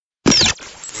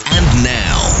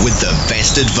with the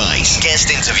best advice, guest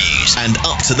interviews, and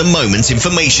up-to-the-moment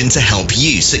information to help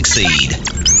you succeed.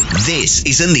 This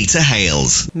is Anita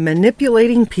Hales.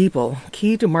 Manipulating people,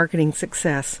 key to marketing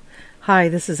success. Hi,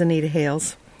 this is Anita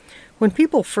Hales. When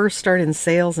people first start in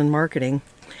sales and marketing,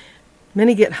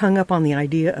 many get hung up on the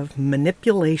idea of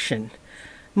manipulation.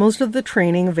 Most of the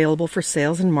training available for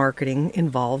sales and marketing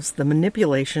involves the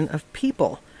manipulation of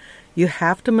people. You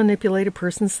have to manipulate a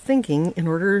person's thinking in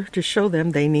order to show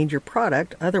them they need your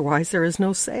product, otherwise there is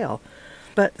no sale.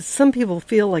 But some people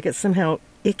feel like it's somehow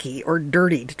icky or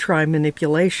dirty to try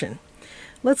manipulation.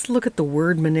 Let's look at the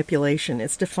word manipulation.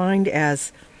 It's defined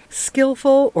as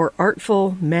skillful or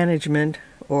artful management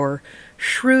or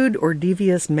shrewd or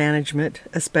devious management,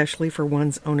 especially for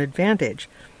one's own advantage.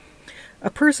 A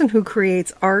person who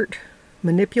creates art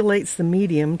manipulates the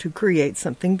medium to create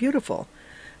something beautiful.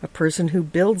 A person who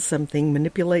builds something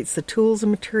manipulates the tools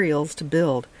and materials to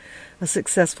build. A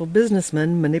successful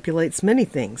businessman manipulates many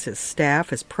things, his staff,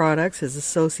 his products, his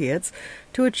associates,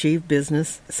 to achieve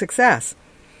business success.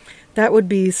 That would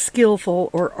be skillful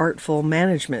or artful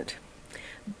management.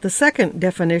 The second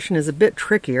definition is a bit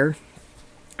trickier.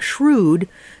 Shrewd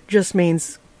just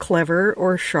means clever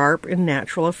or sharp in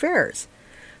natural affairs.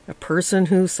 A person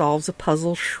who solves a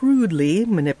puzzle shrewdly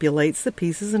manipulates the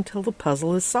pieces until the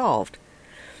puzzle is solved.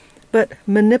 But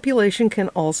manipulation can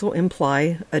also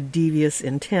imply a devious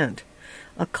intent.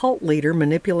 A cult leader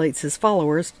manipulates his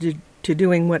followers to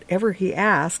doing whatever he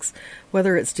asks,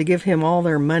 whether it's to give him all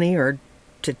their money or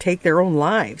to take their own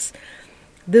lives.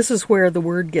 This is where the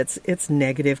word gets its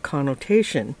negative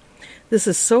connotation. This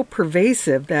is so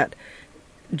pervasive that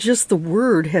just the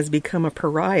word has become a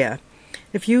pariah.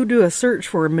 If you do a search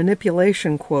for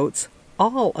manipulation quotes,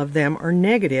 all of them are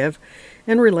negative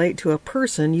and relate to a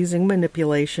person using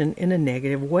manipulation in a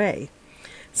negative way.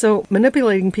 So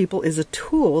manipulating people is a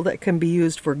tool that can be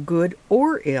used for good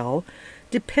or ill,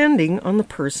 depending on the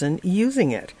person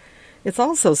using it. It's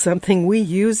also something we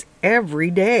use every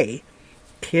day.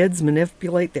 Kids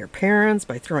manipulate their parents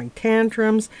by throwing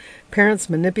tantrums. Parents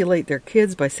manipulate their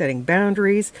kids by setting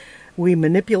boundaries. We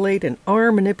manipulate and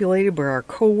are manipulated by our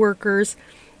coworkers.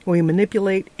 We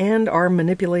manipulate and are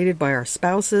manipulated by our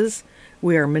spouses.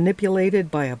 We are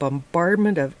manipulated by a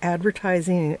bombardment of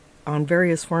advertising on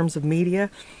various forms of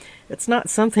media. It's not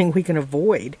something we can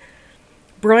avoid.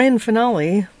 Brian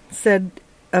Finale said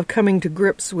of coming to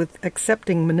grips with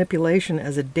accepting manipulation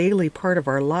as a daily part of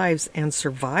our lives and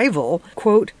survival,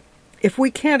 quote, "If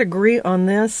we can't agree on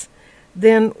this,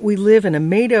 then we live in a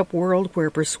made-up world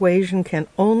where persuasion can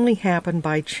only happen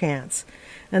by chance.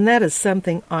 And that is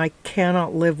something I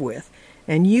cannot live with.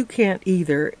 And you can't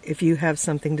either if you have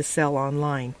something to sell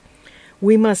online.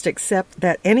 We must accept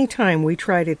that any time we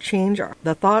try to change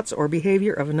the thoughts or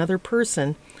behavior of another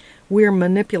person, we are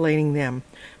manipulating them.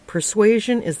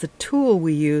 Persuasion is the tool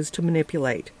we use to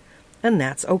manipulate. And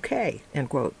that's okay," end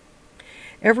quote.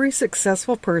 Every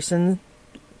successful person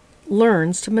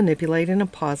learns to manipulate in a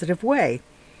positive way.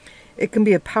 It can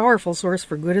be a powerful source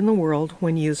for good in the world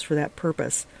when used for that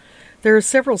purpose. There are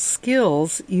several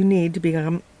skills you need to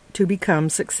become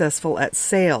successful at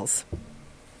sales.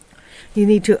 You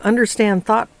need to understand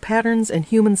thought patterns and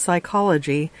human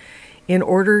psychology in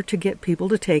order to get people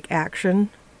to take action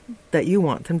that you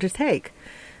want them to take.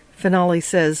 Finale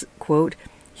says, quote,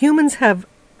 "Humans have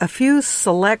a few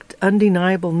select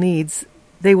undeniable needs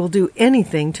they will do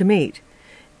anything to meet.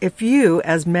 If you,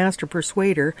 as master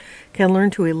persuader, can learn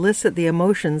to elicit the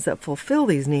emotions that fulfill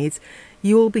these needs,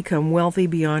 you will become wealthy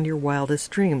beyond your wildest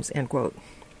dreams," end quote.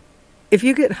 If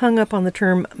you get hung up on the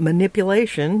term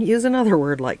manipulation, use another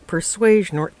word like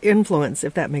persuasion or influence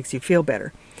if that makes you feel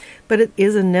better. But it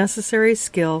is a necessary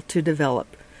skill to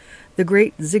develop. The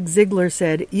great Zig Ziglar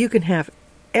said, "You can have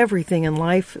everything in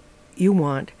life you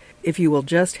want if you will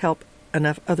just help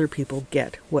enough other people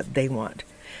get what they want."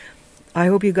 I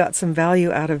hope you got some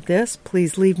value out of this.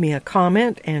 Please leave me a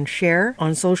comment and share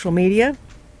on social media,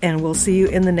 and we'll see you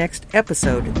in the next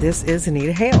episode. This is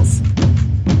Anita Hales.